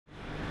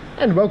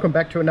And welcome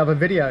back to another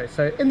video.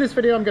 So in this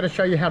video I'm going to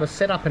show you how to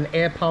set up an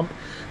air pump.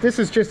 This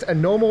is just a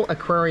normal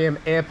aquarium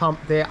air pump.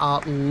 There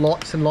are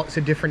lots and lots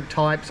of different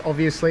types,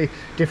 obviously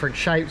different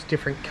shapes,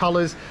 different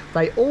colors.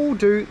 They all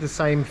do the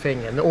same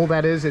thing, and all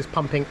that is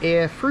pumping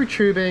air through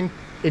tubing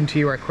into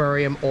your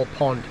aquarium or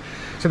pond.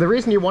 So the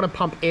reason you want to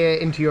pump air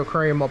into your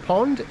aquarium or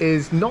pond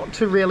is not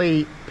to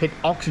really put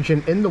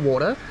oxygen in the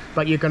water,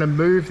 but you're going to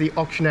move the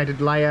oxygenated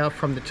layer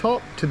from the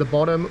top to the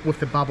bottom with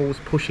the bubbles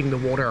pushing the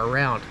water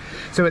around.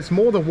 So it's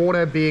more the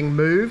water being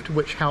moved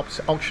which helps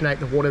oxygenate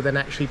the water than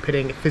actually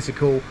putting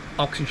physical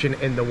oxygen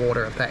in the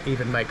water, if that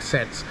even makes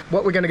sense.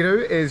 What we're going to do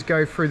is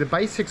go through the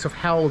basics of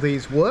how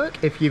these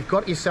work. If you've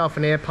got yourself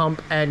an air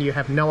pump and you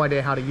have no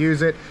idea how to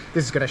use it,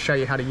 this is going to show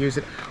you how to use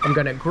it. I'm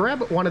going to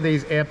grab one of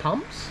these air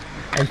pumps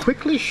and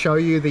quickly show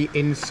you the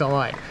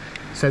inside.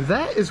 So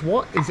that is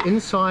what is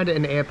inside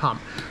an air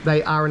pump.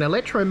 They are an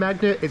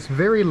electromagnet. It's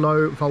very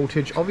low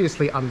voltage.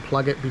 Obviously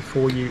unplug it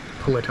before you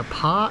pull it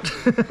apart.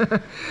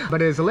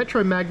 But it's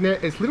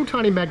electromagnet. It's little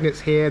tiny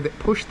magnets here that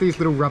push these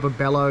little rubber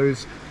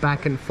bellows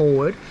back and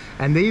forward.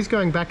 And these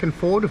going back and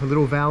forward with a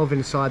little valve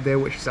inside there,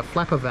 which is a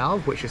flapper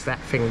valve, which is that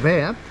thing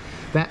there,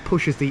 that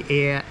pushes the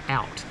air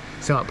out.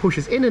 So it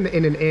pushes in and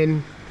in and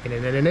in,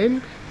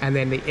 and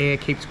then the air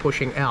keeps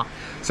pushing out.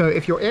 So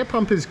if your air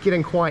pump is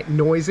getting quite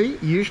noisy,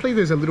 usually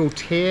there's a little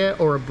tear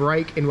or a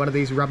break in one of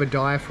these rubber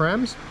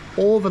diaphragms,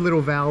 or the little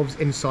valves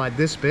inside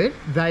this bit,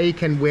 they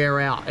can wear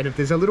out. And if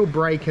there's a little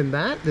break in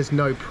that, there's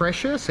no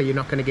pressure, so you're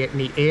not going to get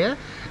any air.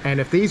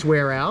 And if these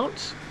wear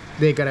out,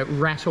 they're going to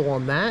rattle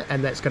on that,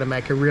 and that's going to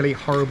make a really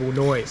horrible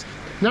noise.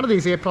 None of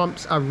these air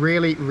pumps are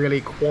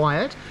really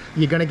quiet.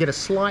 You're going to get a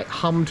slight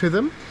hum to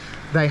them.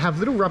 They have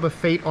little rubber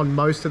feet on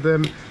most of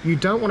them. You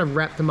don't want to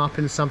wrap them up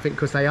in something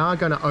because they are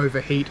going to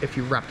overheat if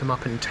you wrap them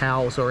up in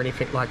towels or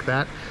anything like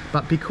that.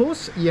 But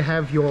because you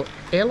have your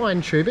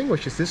airline tubing,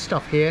 which is this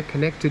stuff here,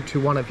 connected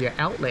to one of your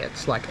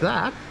outlets like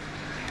that,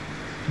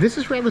 this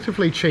is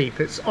relatively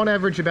cheap. It's on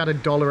average about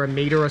 $1 a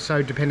meter or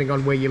so, depending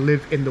on where you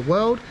live in the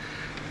world.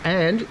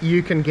 And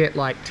you can get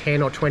like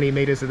 10 or 20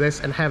 meters of this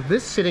and have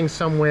this sitting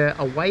somewhere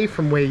away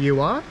from where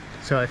you are.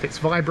 So if it's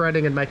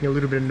vibrating and making a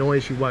little bit of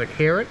noise, you won't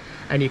hear it,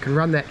 and you can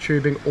run that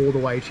tubing all the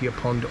way to your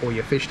pond or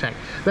your fish tank.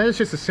 That is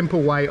just a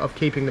simple way of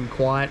keeping them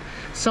quiet.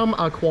 Some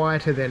are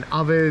quieter than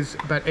others,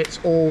 but it's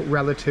all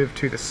relative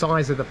to the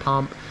size of the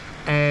pump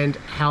and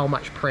how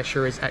much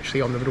pressure is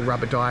actually on the little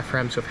rubber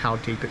diaphragms of how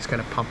deep it's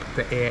going to pump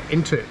the air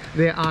into.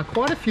 There are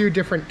quite a few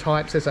different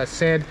types, as I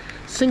said.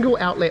 Single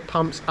outlet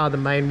pumps are the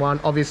main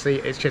one. Obviously,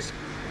 it's just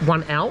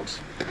one out.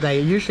 They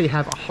usually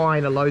have a high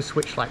and a low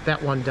switch like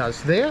that one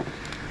does there.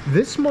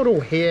 This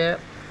model here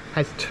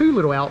has two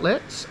little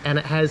outlets, and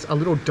it has a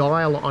little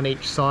dial on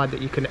each side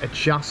that you can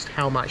adjust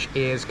how much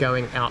air is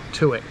going out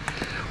to it.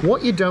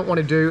 What you don't want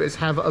to do is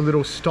have a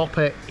little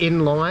stopper in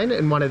line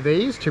in one of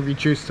these to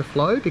reduce the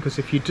flow, because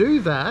if you do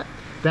that,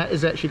 that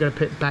is actually going to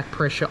put back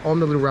pressure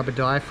on the little rubber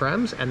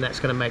diaphragms, and that's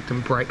going to make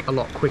them break a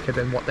lot quicker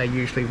than what they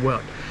usually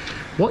would.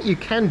 What you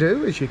can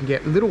do is you can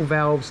get little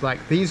valves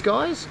like these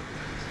guys.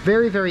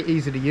 Very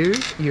easy to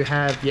use. You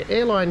have your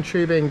airline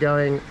tubing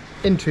going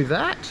into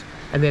that,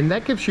 and then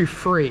that gives you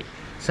three.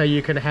 So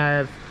you can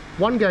have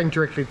one going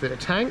directly to the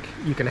tank,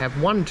 you can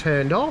have one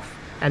turned off,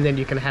 and then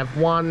you can have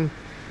one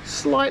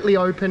slightly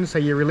open, so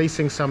you're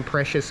releasing some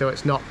pressure so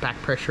it's not back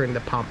pressuring the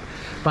pump.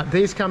 But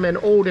these come in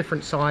all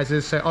different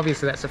sizes, so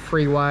obviously that's a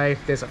 3-way,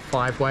 there's a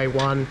 5-way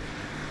one,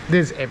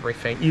 there's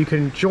everything. You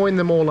can join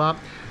them all up.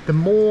 The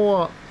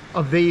more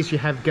of these you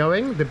have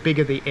going, the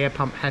bigger the air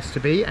pump has to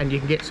be, and you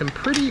can get some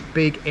pretty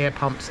big air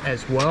pumps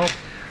as well.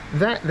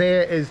 That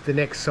there is the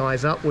next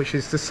size up, which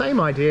is the same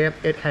idea.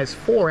 It has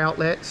 4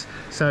 outlets.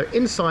 So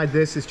inside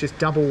this is just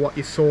double what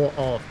you saw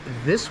of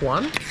this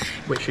one,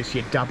 which is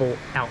your double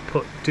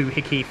output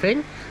doohickey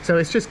thing. So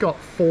it's just got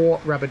 4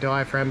 rubber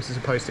diaphragms as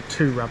opposed to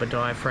 2 rubber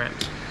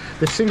diaphragms.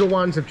 The single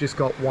ones have just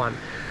got 1.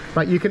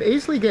 But you can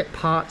easily get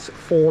parts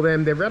for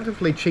them. They're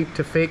relatively cheap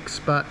to fix,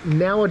 but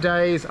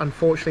nowadays,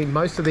 unfortunately,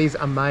 most of these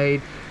are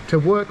made to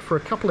work for a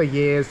couple of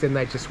years, then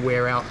they just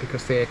wear out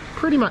because they're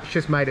pretty much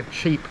just made of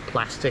cheap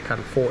plastic,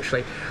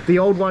 unfortunately. The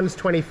old ones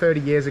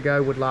 20-30 years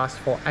ago would last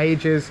for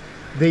ages.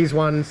 These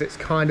ones, it's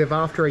kind of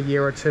after a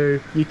year or two.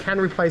 You can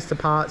replace the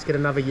parts, get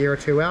another year or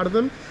 2 out of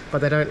them,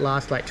 but they don't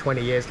last like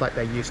 20 years like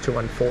they used to,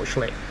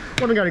 unfortunately.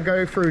 What I'm going to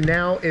go through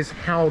now is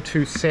how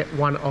to set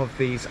one of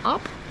these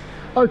up.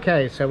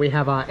 Okay, so we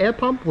have our air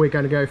pump. We're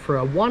going to go for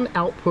a 1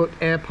 output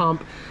air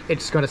pump.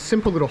 It's got a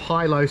simple little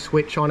high-low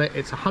switch on it.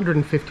 It's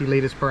 150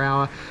 liters per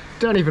hour.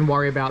 Don't even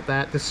worry about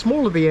that. The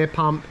smaller the air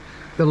pump,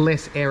 the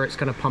less air it's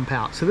going to pump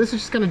out. So this is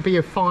just going to be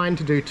fine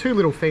to do 2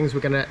 little things. We're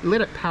going to let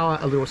it power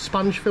a little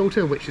sponge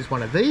filter, which is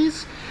one of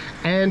these,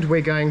 and we're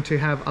going to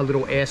have a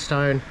little air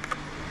stone,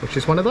 which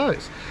is one of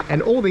those.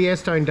 And all the air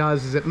stone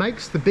does is it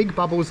makes the big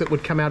bubbles that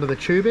would come out of the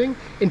tubing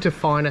into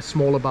finer,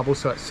 smaller bubbles,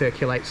 so it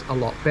circulates a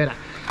lot better.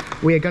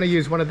 We are going to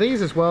use one of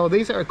these as well.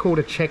 These are called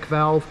a check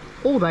valve.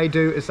 All they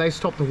do is they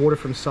stop the water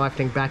from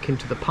siphoning back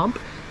into the pump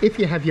If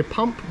you have your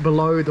pump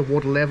below the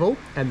water level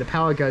and the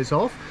power goes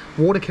off,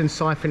 water can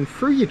siphon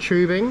through your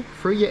tubing,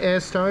 through your air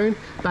stone,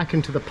 back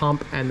into the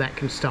pump, and that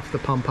can stuff the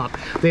pump up.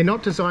 They're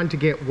not designed to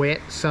get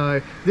wet,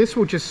 so this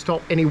will just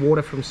stop any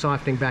water from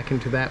siphoning back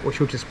into that, which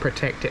will just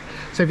protect it.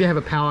 So if you have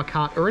a power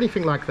cut or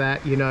anything like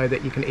that, you know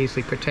that you can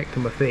easily protect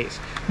them with these.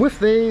 With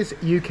these,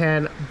 you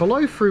can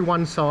blow through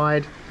one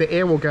side, the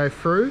air will go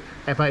through,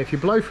 but if you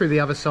blow through the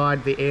other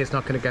side, the air's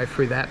not going to go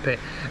through that bit.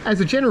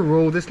 As a general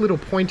rule, this little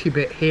pointy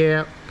bit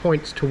here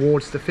points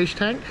towards the fish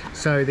tank,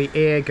 so the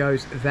air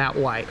goes that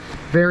way.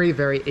 Very,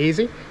 very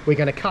easy. We're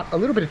going to cut a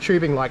little bit of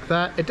tubing like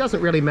that. It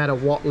doesn't really matter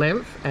what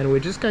length, and we're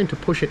just going to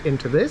push it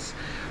into this.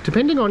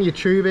 Depending on your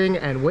tubing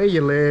and where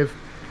you live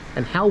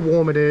and how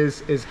warm it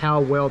is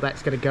how well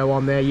that's going to go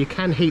on there. You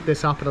can heat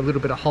this up in a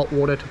little bit of hot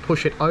water to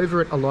push it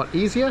over it a lot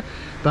easier,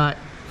 but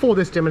for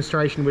this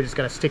demonstration, we're just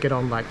going to stick it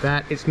on like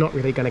that. It's not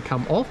really going to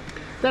come off.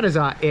 That is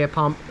our air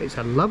pump. It's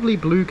a lovely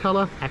blue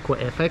color, Aqua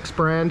FX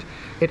brand.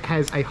 It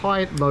has a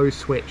high-low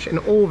switch, and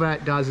all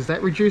that does is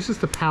that reduces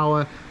the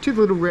power to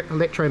the little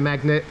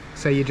electromagnet,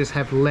 so you just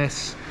have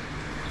less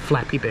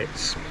flappy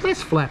bits,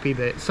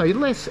 so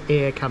less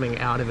air coming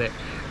out of it.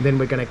 And then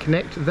we're going to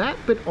connect that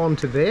bit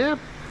onto there,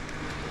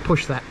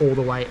 push that all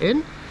the way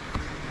in.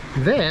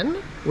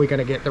 Then we're going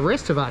to get the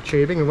rest of our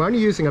tubing, and we're only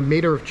using 1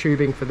 meter of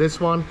tubing for this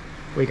one.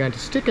 We're going to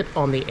stick it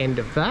on the end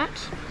of that.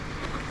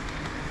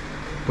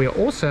 We're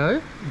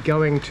also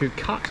going to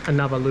cut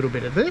another little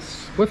bit of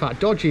this with our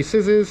dodgy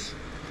scissors.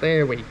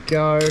 There we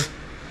go.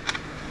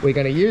 We're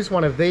going to use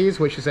one of these,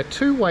 which is a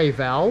two-way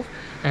valve,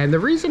 and the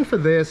reason for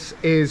this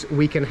is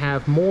we can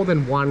have more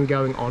than one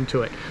going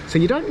onto it. So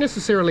you don't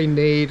necessarily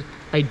need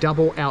a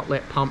double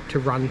outlet pump to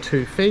run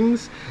two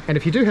things, and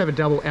if you do have a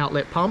double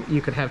outlet pump,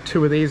 you could have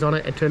 2 of these on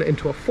it and turn it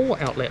into a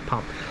 4 outlet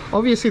pump.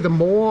 Obviously, the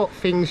more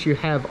things you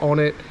have on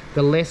it,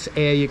 the less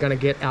air you're going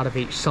to get out of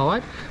each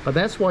side, but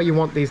that's why you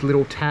want these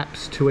little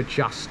taps to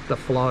adjust the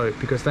flow,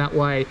 because that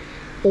way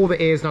all the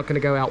air is not going to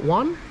go out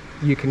one.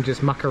 You can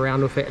just muck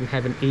around with it and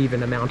have an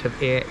even amount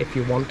of air if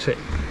you want to.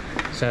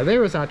 So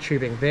there is our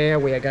tubing there.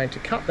 We are going to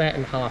cut that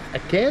in half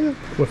again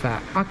with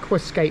our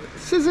Aquascape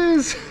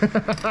scissors.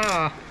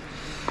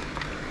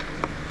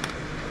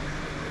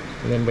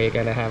 And then we're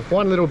going to have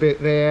one little bit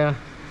there,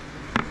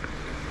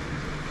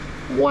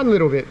 one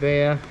little bit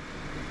there.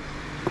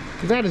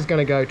 That is going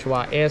to go to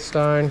our air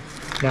stone.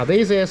 Now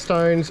these air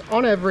stones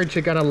on average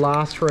are going to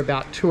last for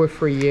about 2 or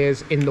 3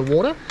 years in the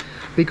water.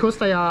 Because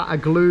they are a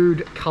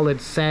glued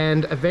colored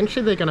sand,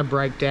 eventually they're going to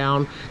break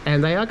down,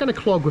 and they are going to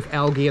clog with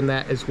algae in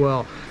that as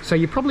well. So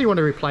you probably want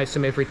to replace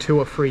them every 2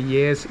 or 3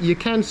 years. You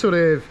can sort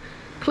of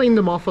clean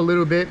them off a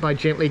little bit by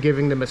gently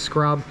giving them a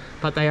scrub,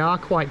 but they are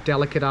quite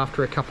delicate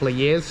after a couple of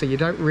years, so you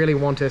don't really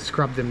want to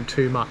scrub them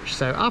too much.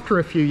 So after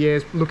a few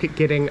years, look at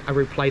getting a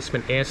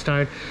replacement air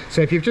stone.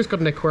 So if you've just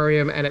got an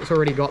aquarium and it's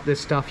already got this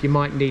stuff, you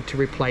might need to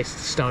replace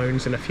the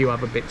stones and a few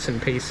other bits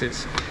and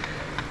pieces.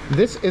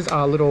 This is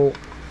our little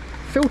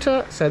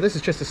filter. So this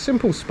is just a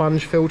simple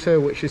sponge filter,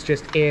 which is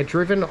just air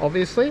driven,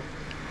 obviously,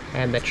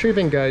 and the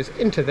tubing goes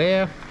into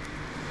there,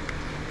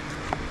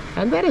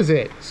 and that is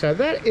it. So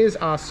that is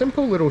our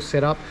simple little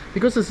setup.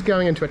 Because this is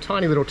going into a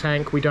tiny little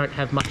tank, we don't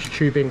have much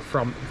tubing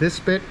from this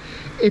bit.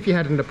 If you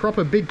had in a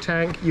proper big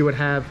tank, you would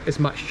have as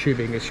much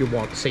tubing as you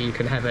want, so you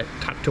can have it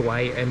tucked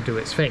away and do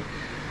its thing.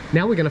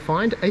 Now we're going to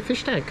find a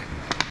fish tank.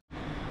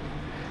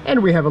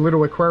 And we have a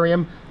little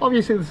aquarium.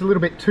 Obviously it's a little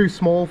bit too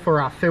small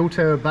for our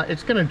filter, but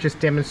it's going to just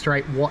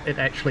demonstrate what it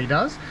actually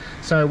does.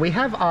 So we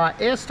have our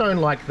air stone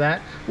like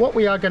that. What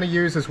we are going to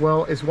use as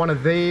well is one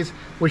of these,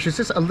 which is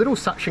just a little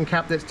suction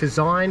cap that's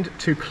designed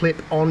to clip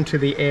onto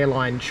the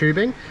airline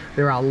tubing.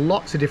 There are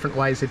lots of different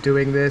ways of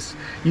doing this.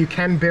 You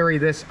can bury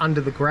this under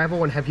the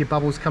gravel and have your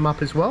bubbles come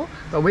up as well,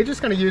 but we're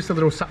just going to use the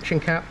little suction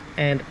cap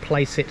and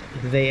place it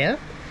there.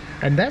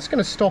 And that's going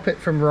to stop it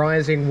from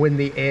rising when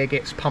the air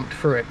gets pumped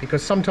through it,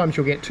 because sometimes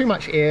you'll get too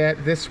much air.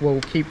 This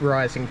will keep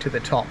rising to the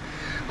top.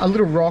 A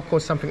little rock or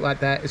something like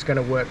that is going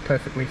to work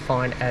perfectly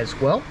fine as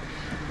well.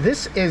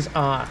 This is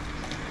our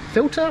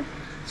filter.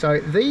 So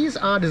these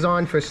are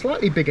designed for a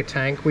slightly bigger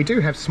tank. We do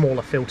have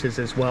smaller filters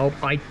as well.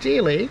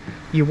 Ideally,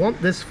 you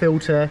want this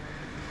filter,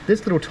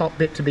 this little top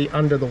bit, to be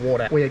under the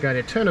water. We are going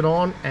to turn it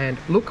on and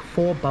look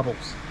for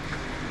bubbles.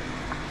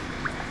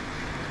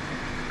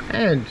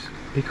 And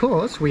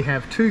because we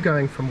have 2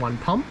 going from 1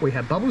 pump, we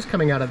have bubbles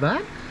coming out of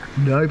that,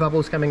 no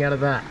bubbles coming out of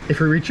that. If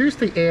we reduce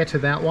the air to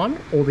that one,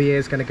 all the air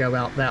is going to go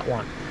out that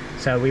one.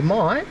 So we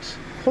might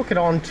hook it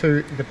on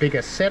to the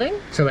bigger setting.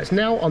 So it's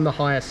now on the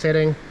higher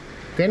setting.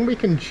 Then we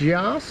can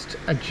just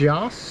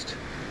adjust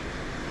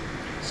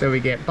so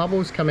we get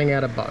bubbles coming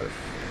out of both.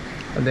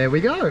 And there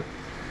we go.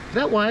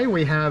 That way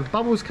we have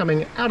bubbles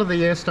coming out of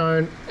the air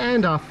stone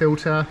and our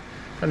filter.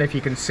 I don't know if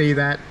you can see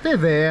that. They're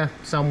there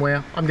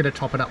somewhere. I'm going to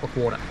top it up with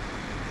water.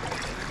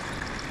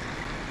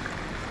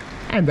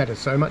 And that is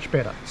so much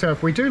better. So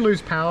if we do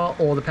lose power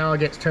or the power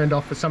gets turned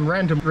off for some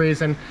random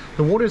reason,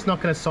 the water is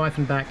not going to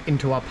siphon back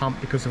into our pump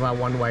because of our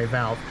one-way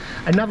valve.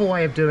 Another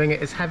way of doing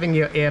it is having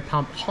your air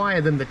pump higher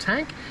than the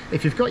tank.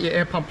 If you've got your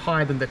air pump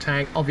higher than the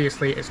tank,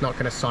 obviously it's not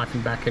going to siphon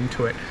back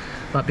into it.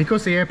 But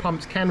because the air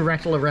pumps can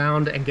rattle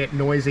around and get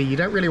noisy, you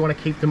don't really want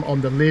to keep them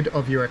on the lid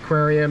of your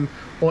aquarium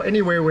or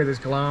anywhere where there's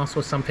glass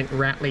or something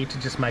rattly to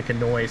just make a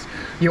noise.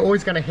 You're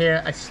always going to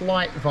hear a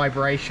slight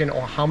vibration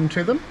or hum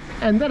to them.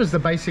 And that is the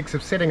basics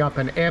of setting up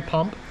an air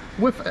pump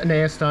with an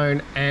air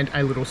stone and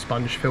a little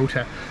sponge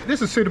filter.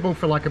 This is suitable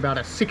for like about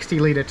a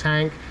 60-litre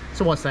tank.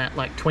 So what's that,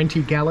 like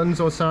 20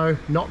 gallons or so?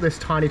 Not this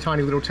tiny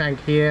little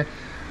tank here.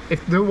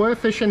 If there were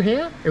fish in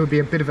here, it would be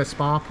a bit of a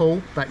spa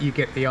pool, but you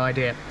get the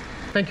idea.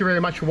 Thank you very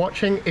much for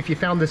watching. If you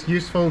found this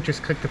useful,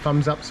 just click the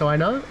thumbs up so I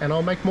know, and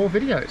I'll make more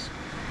videos.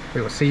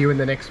 We will see you in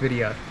the next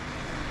video.